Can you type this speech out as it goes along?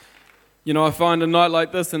You know, I find a night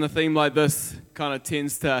like this and a theme like this kind of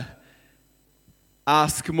tends to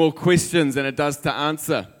ask more questions than it does to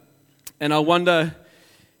answer. And I wonder,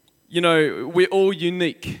 you know, we're all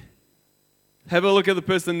unique. Have a look at the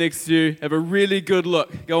person next to you. Have a really good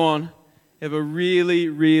look. Go on. Have a really,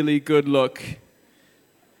 really good look.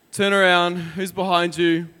 Turn around. Who's behind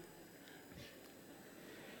you?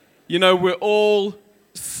 You know, we're all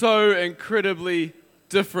so incredibly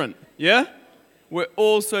different. Yeah? We're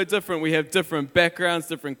all so different. We have different backgrounds,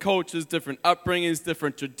 different cultures, different upbringings,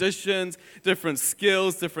 different traditions, different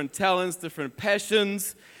skills, different talents, different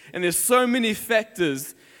passions. And there's so many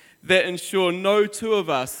factors that ensure no two of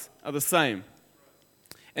us are the same.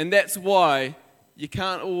 And that's why you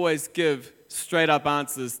can't always give straight up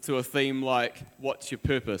answers to a theme like, what's your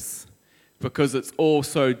purpose? Because it's all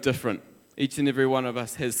so different. Each and every one of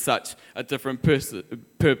us has such a different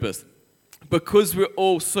purpose. Because we're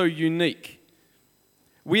all so unique.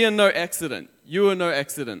 We are no accident. You are no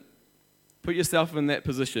accident. Put yourself in that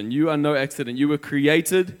position. You are no accident. You were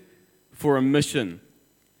created for a mission,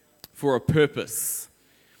 for a purpose.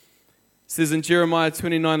 It says in Jeremiah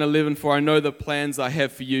 29:11, "For I know the plans I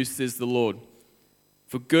have for you, says the Lord,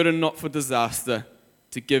 for good and not for disaster,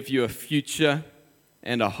 to give you a future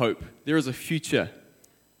and a hope." There is a future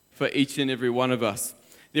for each and every one of us.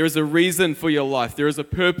 There is a reason for your life. There is a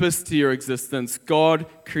purpose to your existence. God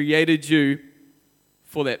created you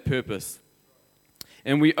for that purpose.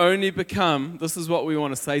 And we only become, this is what we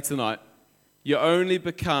want to say tonight, you only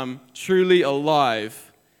become truly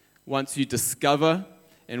alive once you discover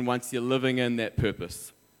and once you're living in that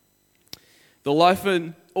purpose. The life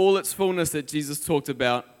in all its fullness that Jesus talked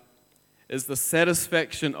about is the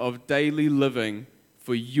satisfaction of daily living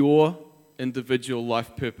for your individual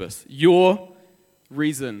life purpose, your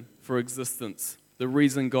reason for existence, the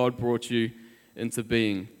reason God brought you into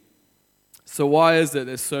being. So why is it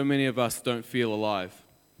that so many of us don't feel alive?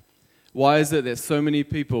 Why is it that so many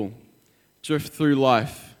people drift through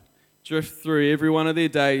life, drift through every one of their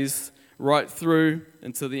days, right through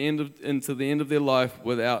into the end of their life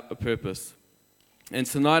without a purpose? And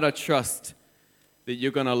tonight I trust that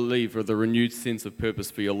you're going to leave with a renewed sense of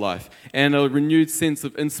purpose for your life and a renewed sense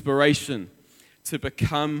of inspiration to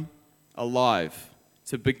become alive,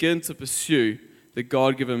 to begin to pursue the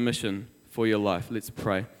God-given mission for your life. Let's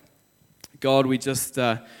pray. God, we just,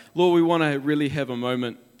 Lord, we want to really have a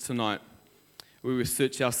moment tonight where we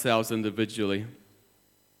search ourselves individually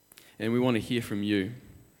and we want to hear from you.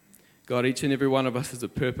 God, each and every one of us has a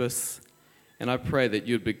purpose, and I pray that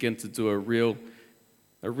you'd begin to do a real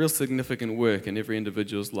significant work in every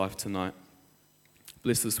individual's life tonight.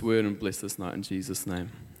 Bless this word and bless this night in Jesus' name.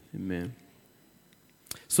 Amen.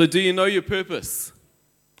 So do you know your purpose?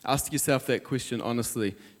 Ask yourself that question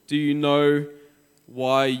honestly. Do you know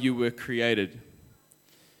why you were created?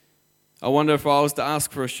 I wonder if I was to ask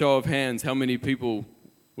for a show of hands, how many people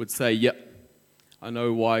would say, yep, I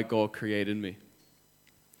know why God created me.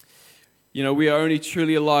 You know, we are only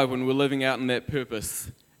truly alive when we're living out in that purpose.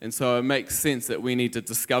 And so it makes sense that we need to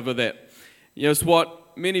discover that. You know, it's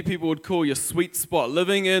what many people would call your sweet spot,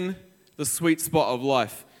 living in the sweet spot of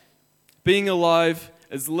life. Being alive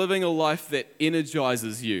is living a life that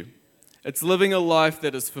energizes you. It's living a life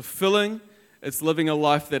that is fulfilling. It's living a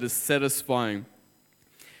life that is satisfying.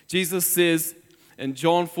 Jesus says in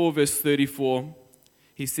John 4 verse 34,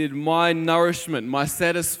 he said, "My nourishment, my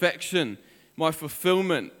satisfaction, my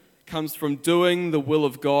fulfillment comes from doing the will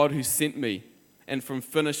of God who sent me and from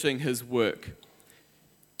finishing his work."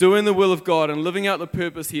 Doing the will of God and living out the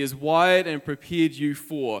purpose he has wired and prepared you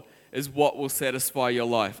for is what will satisfy your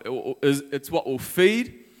life. It's what will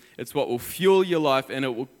feed, it's what will fuel your life,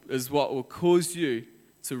 and is what will cause you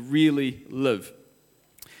to really live.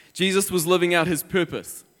 Jesus was living out his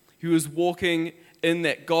purpose. He was walking in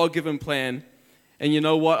that God-given plan, and you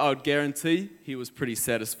know what? I would guarantee he was pretty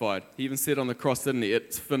satisfied. He even said on the cross, didn't he?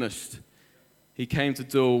 It's finished. He came to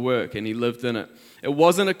do a work, and he lived in it. It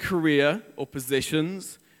wasn't a career or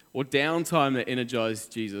possessions or downtime that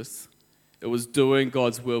energized Jesus. It was doing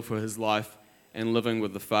God's will for his life and living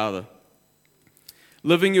with the Father.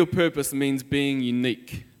 Living your purpose means being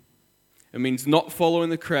unique. It means not following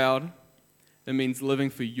the crowd. It means living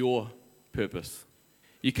for your purpose.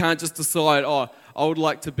 You can't just decide, oh, I would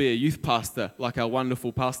like to be a youth pastor, like our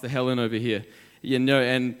wonderful Pastor Helen over here, you know,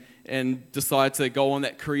 and decide to go on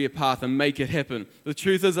that career path and make it happen. The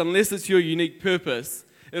truth is, unless it's your unique purpose,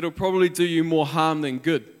 it'll probably do you more harm than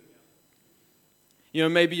good. You know,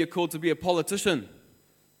 maybe you're called to be a politician.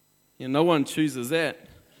 You know, no one chooses that.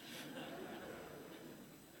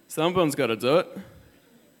 Someone's got to do it.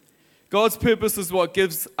 God's purpose is what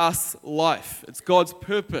gives us life. It's God's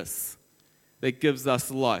purpose that gives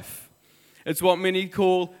us life. It's what many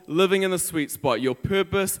call living in the sweet spot. Your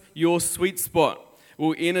purpose, your sweet spot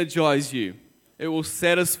will energize you. It will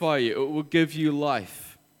satisfy you. It will give you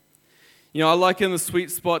life. I liken the sweet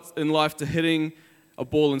spots in life to hitting a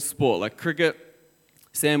ball in sport, like cricket.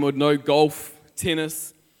 Sam would know, golf,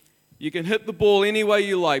 tennis. You can hit the ball any way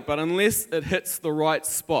you like, but unless it hits the right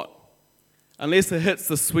spot, unless it hits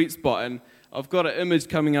the sweet spot, and I've got an image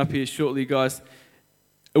coming up here shortly, guys,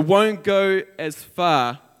 it won't go as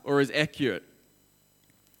far or as accurate.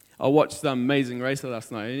 I watched The Amazing Race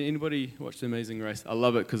last night. Anybody watch The Amazing Race? I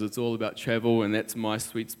love it because it's all about travel, and that's my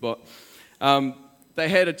sweet spot. They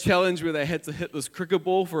had a challenge where they had to hit this cricket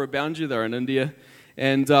ball for a boundary. They're in India.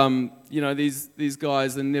 And, these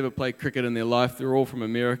guys, they never played cricket in their life. They're all from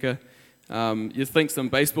America. You'd think some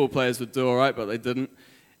baseball players would do all right, but they didn't.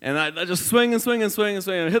 And they just swing and swing and swing and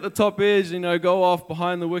swing and hit the top edge, go off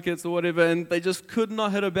behind the wickets or whatever, and they just could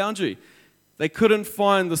not hit a boundary. They couldn't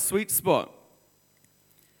find the sweet spot.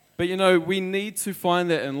 But, we need to find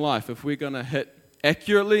that in life if we're going to hit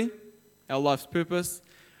accurately our life's purpose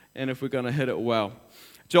and if we're going to hit it well.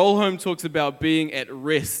 Joel Holm talks about being at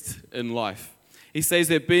rest in life. He says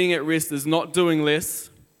that being at rest is not doing less,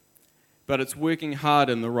 but it's working hard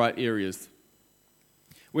in the right areas.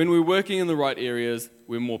 When we're working in the right areas,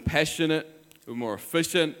 we're more passionate, we're more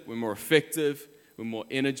efficient, we're more effective, we're more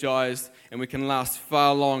energized, and we can last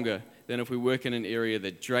far longer than if we work in an area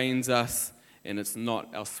that drains us and it's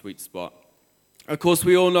not our sweet spot. Of course,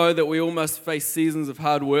 we all know that we all must face seasons of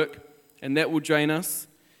hard work, and that will drain us.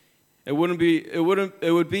 It would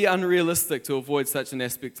be unrealistic to avoid such an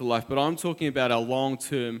aspect to life, but I'm talking about our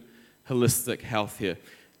long-term holistic health here.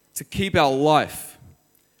 To keep our life,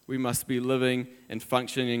 we must be living and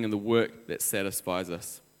functioning in the work that satisfies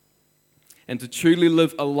us. And to truly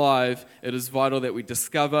live alive, it is vital that we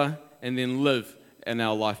discover and then live in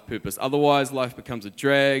our life purpose. Otherwise, life becomes a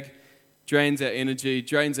drag, drains our energy,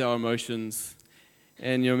 drains our emotions,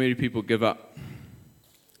 and many people give up.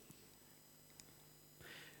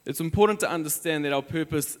 It's important to understand that our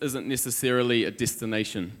purpose isn't necessarily a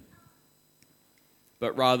destination,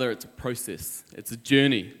 but rather it's a process. It's a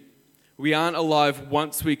journey. We aren't alive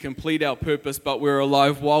once we complete our purpose, but we're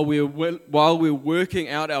alive while we're working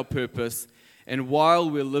out our purpose and while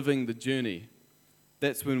we're living the journey.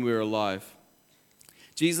 That's when we're alive.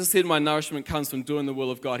 Jesus said, "My nourishment comes from doing the will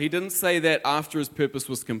of God." He didn't say that after his purpose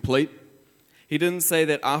was complete. He didn't say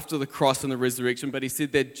that after the cross and the resurrection, but he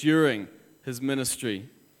said that during his ministry.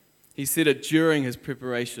 He said it during his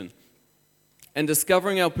preparation. And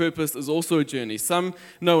discovering our purpose is also a journey. Some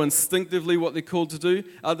know instinctively what they're called to do.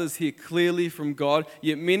 Others hear clearly from God.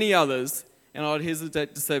 Yet many others, and I'd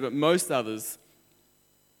hesitate to say, but most others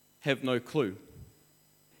have no clue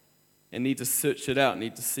and need to search it out,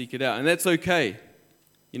 need to seek it out. And that's okay.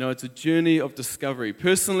 It's a journey of discovery.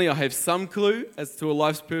 Personally, I have some clue as to a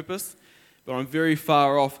life's purpose, but I'm very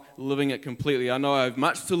far off living it completely. I know I have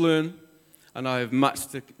much to learn, and I have much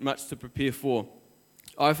to prepare for.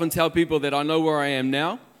 I often tell people that I know where I am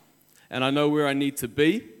now, and I know where I need to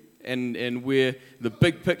be, and where the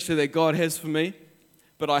big picture that God has for me,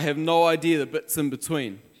 but I have no idea the bits in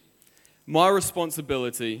between. My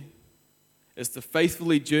responsibility is to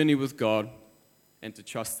faithfully journey with God and to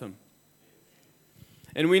trust Him.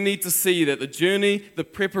 And we need to see that the journey, the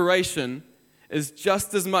preparation, is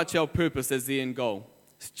just as much our purpose as the end goal.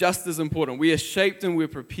 It's just as important. We are shaped and we're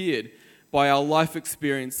prepared by our life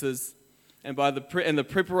experiences, and the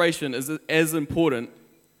preparation is as important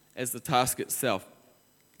as the task itself.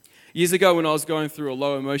 Years ago, when I was going through a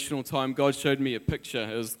low emotional time, God showed me a picture.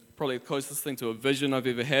 It was probably the closest thing to a vision I've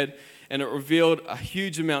ever had, and it revealed a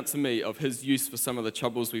huge amount to me of His use for some of the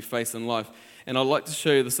troubles we face in life. And I'd like to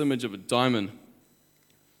show you this image of a diamond.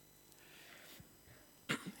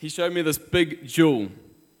 He showed me this big jewel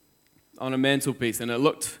on a mantelpiece, and it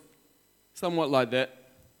looked somewhat like that,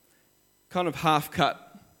 kind of half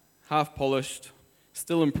cut, half polished,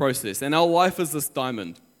 still in process. And our life is this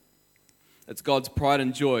diamond. It's God's pride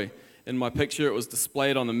and joy. In my picture, it was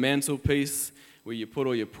displayed on the mantelpiece where you put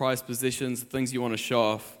all your prized possessions, the things you want to show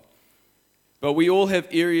off. But we all have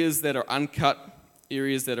areas that are uncut,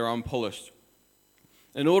 areas that are unpolished.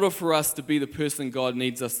 In order for us to be the person God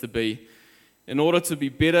needs us to be, in order to be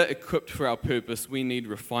better equipped for our purpose, we need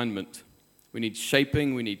refinement. We need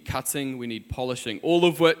shaping, we need cutting, we need polishing, all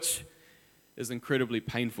of which is incredibly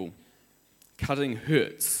painful. Cutting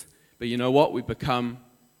hurts, but you know what? We become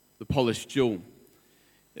the polished jewel.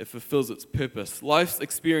 It fulfills its purpose. Life's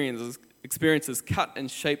experiences cut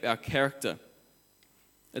and shape our character.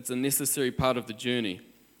 It's a necessary part of the journey.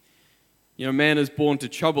 Man is born to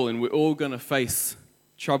trouble, and we're all going to face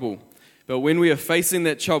trouble. But when we are facing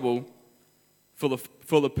that trouble,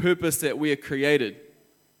 for the purpose that we are created,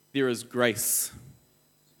 there is grace.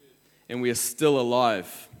 And we are still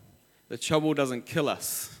alive. The trouble doesn't kill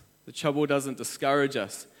us. The trouble doesn't discourage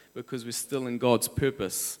us because we're still in God's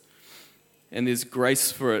purpose. And there's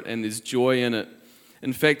grace for it and there's joy in it.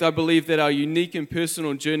 In fact, I believe that our unique and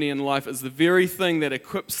personal journey in life is the very thing that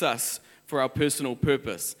equips us for our personal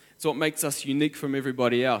purpose. It's what makes us unique from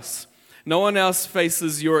everybody else. No one else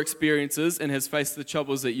faces your experiences and has faced the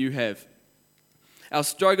troubles that you have. Our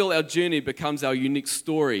struggle, our journey becomes our unique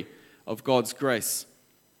story of God's grace.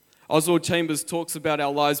 Oswald Chambers talks about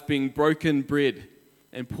our lives being broken bread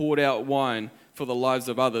and poured out wine for the lives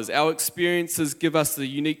of others. Our experiences give us the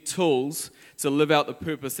unique tools to live out the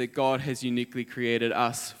purpose that God has uniquely created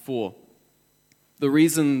us for. The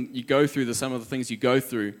reason you go through some of the things you go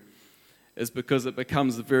through is because it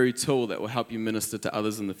becomes the very tool that will help you minister to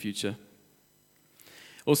others in the future.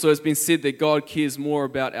 Also, it's been said that God cares more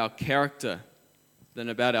about our character than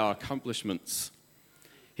about our accomplishments.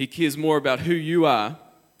 He cares more about who you are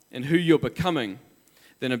and who you're becoming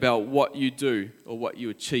than about what you do or what you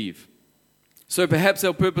achieve. So perhaps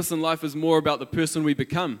our purpose in life is more about the person we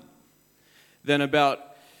become than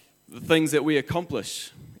about the things that we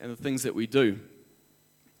accomplish and the things that we do.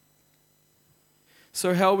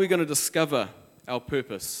 So how are we going to discover our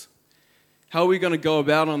purpose? How are we going to go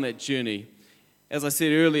about on that journey? As I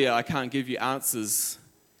said earlier, I can't give you answers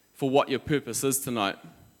for what your purpose is tonight.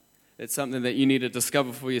 It's something that you need to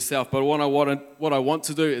discover for yourself. But what I want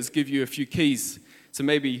to do is give you a few keys to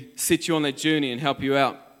maybe set you on that journey and help you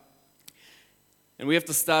out. And we have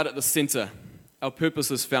to start at the center. Our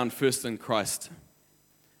purpose is found first in Christ.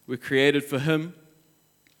 We're created for Him,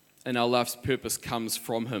 and our life's purpose comes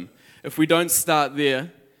from Him. If we don't start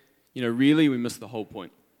there, really we miss the whole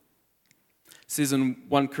point. It says in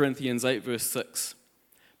 1 Corinthians 8, verse 6,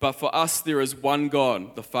 "But for us there is one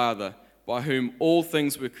God, the Father, by whom all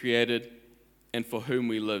things were created and for whom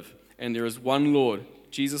we live. And there is one Lord,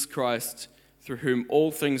 Jesus Christ, through whom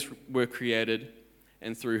all things were created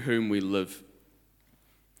and through whom we live."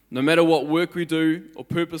 No matter what work we do or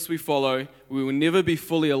purpose we follow, we will never be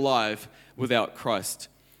fully alive without Christ.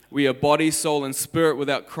 We are body, soul, and spirit.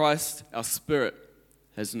 Without Christ, our spirit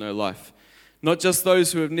has no life. Not just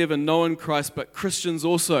those who have never known Christ, but Christians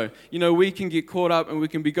also. We can get caught up and we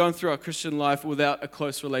can be going through our Christian life without a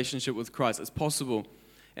close relationship with Christ. It's possible.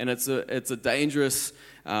 And it's a dangerous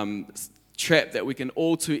trap that we can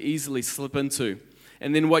all too easily slip into.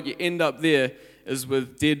 And then what you end up there is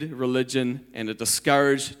with dead religion and a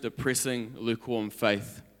discouraged, depressing, lukewarm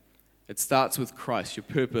faith. It starts with Christ. Your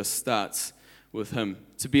purpose starts with Him.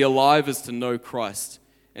 To be alive is to know Christ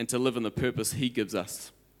and to live in the purpose He gives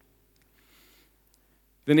us.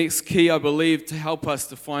 The next key, I believe, to help us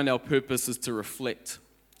to find our purpose is to reflect.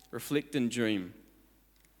 Reflect and dream.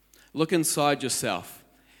 Look inside yourself.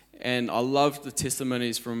 And I love the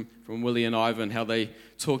testimonies from Willie and Ivan, how they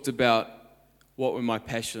talked about what were my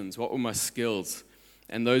passions, what were my skills.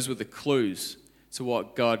 And those were the clues to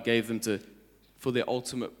what God gave them for their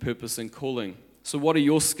ultimate purpose and calling. So what are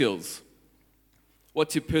your skills?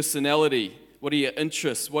 What's your personality? What are your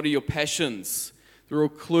interests? What are your passions? They're all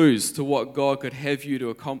clues to what God could have you to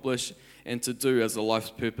accomplish and to do as a life's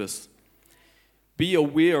purpose. Be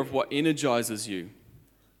aware of what energizes you.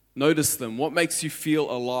 Notice them. What makes you feel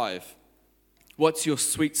alive? What's your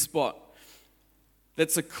sweet spot?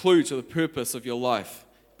 That's a clue to the purpose of your life.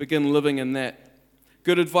 Begin living in that.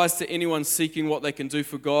 Good advice to anyone seeking what they can do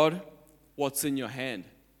for God. What's in your hand?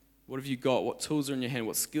 What have you got? What tools are in your hand?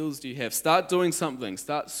 What skills do you have? Start doing something.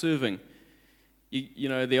 Start serving.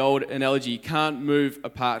 The old analogy, you can't move a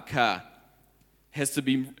parked car. Has to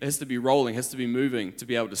be rolling, has to be moving to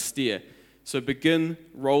be able to steer. So begin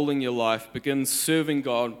rolling your life, begin serving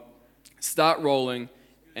God, start rolling,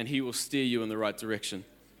 and He will steer you in the right direction.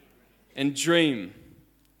 And dream,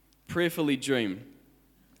 prayerfully dream.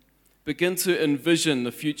 Begin to envision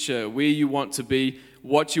the future, where you want to be,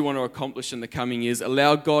 what you want to accomplish in the coming years.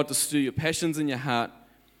 Allow God to stir your passions in your heart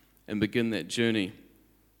and begin that journey.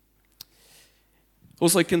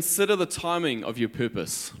 Also, consider the timing of your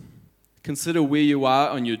purpose. Consider where you are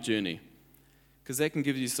on your journey, because that can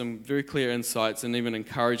give you some very clear insights and even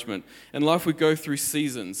encouragement. In life, we go through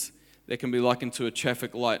seasons that can be likened to a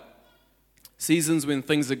traffic light. Seasons when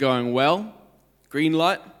things are going well, green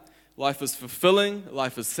light, life is fulfilling,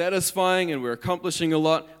 life is satisfying, and we're accomplishing a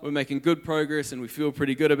lot, we're making good progress, and we feel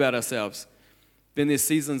pretty good about ourselves. Then there's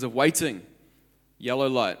seasons of waiting, yellow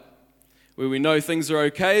light, where we know things are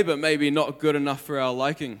okay, but maybe not good enough for our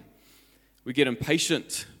liking. We get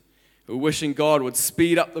impatient. We're wishing God would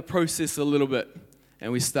speed up the process a little bit,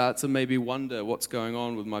 and we start to maybe wonder what's going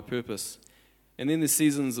on with my purpose. And then there's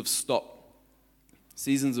seasons of stop,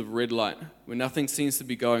 seasons of red light, where nothing seems to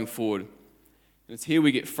be going forward. And it's here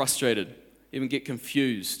we get frustrated, even get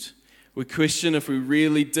confused. We question if we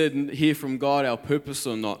really did hear from God our purpose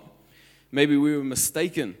or not. Maybe we were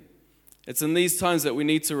mistaken. It's in these times that we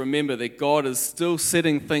need to remember that God is still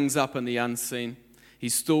setting things up in the unseen.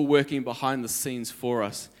 He's still working behind the scenes for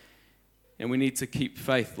us. And we need to keep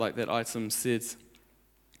faith, like that item says.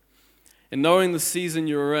 And knowing the season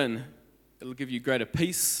you're in, it'll give you greater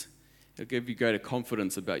peace. It'll give you greater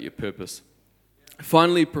confidence about your purpose.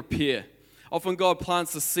 Finally, prepare. Often God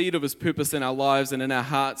plants the seed of His purpose in our lives and in our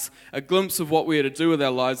hearts, a glimpse of what we are to do with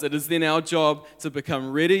our lives. It is then our job to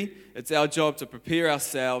become ready. It's our job to prepare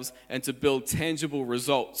ourselves and to build tangible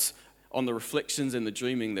results on the reflections and the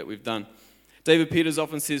dreaming that we've done. David Peters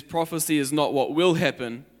often says, prophecy is not what will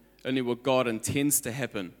happen, only what God intends to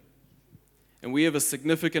happen. And we have a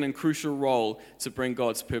significant and crucial role to bring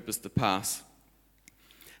God's purpose to pass.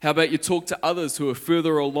 How about you talk to others who are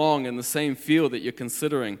further along in the same field that you're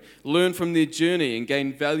considering? Learn from their journey and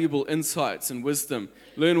gain valuable insights and wisdom.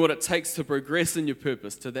 Learn what it takes to progress in your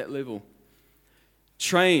purpose to that level.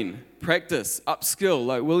 Train, practice, upskill,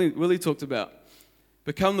 like Willie talked about.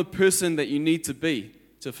 Become the person that you need to be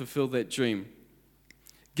to fulfill that dream.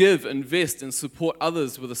 Give, invest, and support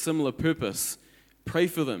others with a similar purpose. Pray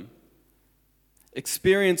for them.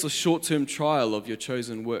 Experience a short-term trial of your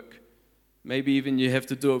chosen work. Maybe even you have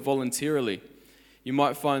to do it voluntarily. You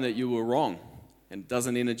might find that you were wrong and it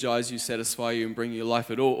doesn't energize you, satisfy you, and bring you life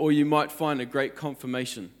at all. Or you might find a great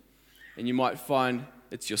confirmation and you might find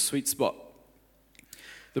it's your sweet spot.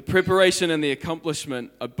 The preparation and the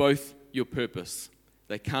accomplishment are both your purpose.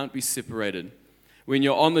 They can't be separated. When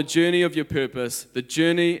you're on the journey of your purpose, the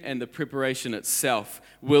journey and the preparation itself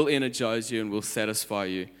will energize you and will satisfy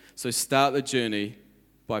you. So start the journey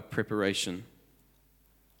by preparation.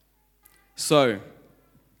 So,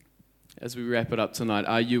 as we wrap it up tonight,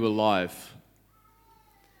 are you alive?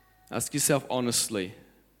 Ask yourself honestly.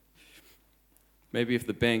 Maybe if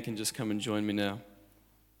the band can just come and join me now.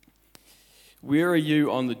 Where are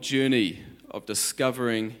you on the journey of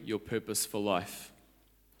discovering your purpose for life?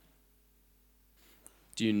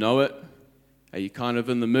 Do you know it? Are you kind of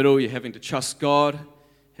in the middle? You're having to trust God,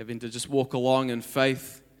 having to just walk along in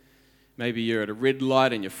faith. Maybe you're at a red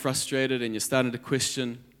light and you're frustrated and you're starting to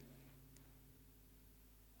question.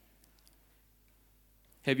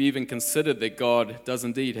 Have you even considered that God does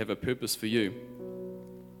indeed have a purpose for you?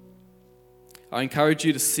 I encourage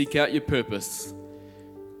you to seek out your purpose,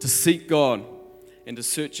 to seek God, and to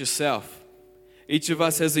search yourself. Each of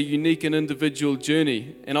us has a unique and individual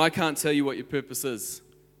journey, and I can't tell you what your purpose is.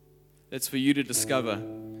 That's for you to discover,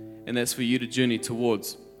 and that's for you to journey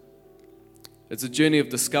towards. It's a journey of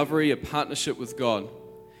discovery, a partnership with God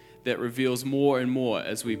that reveals more and more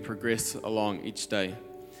as we progress along each day.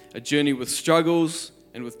 A journey with struggles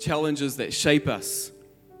and with challenges that shape us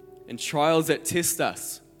and trials that test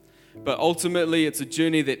us. But ultimately, it's a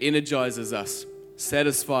journey that energizes us,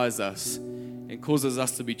 satisfies us, and causes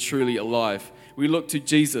us to be truly alive. We look to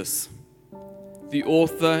Jesus, the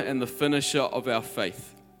author and the finisher of our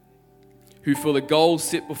faith, who for the goal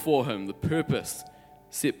set before him, the purpose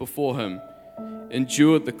set before him,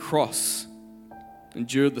 endured the cross,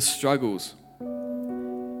 endured the struggles.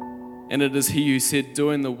 And it is he who said,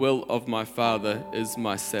 doing the will of my Father is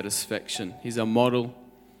my satisfaction. He's our model.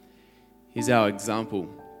 He's our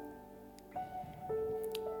example.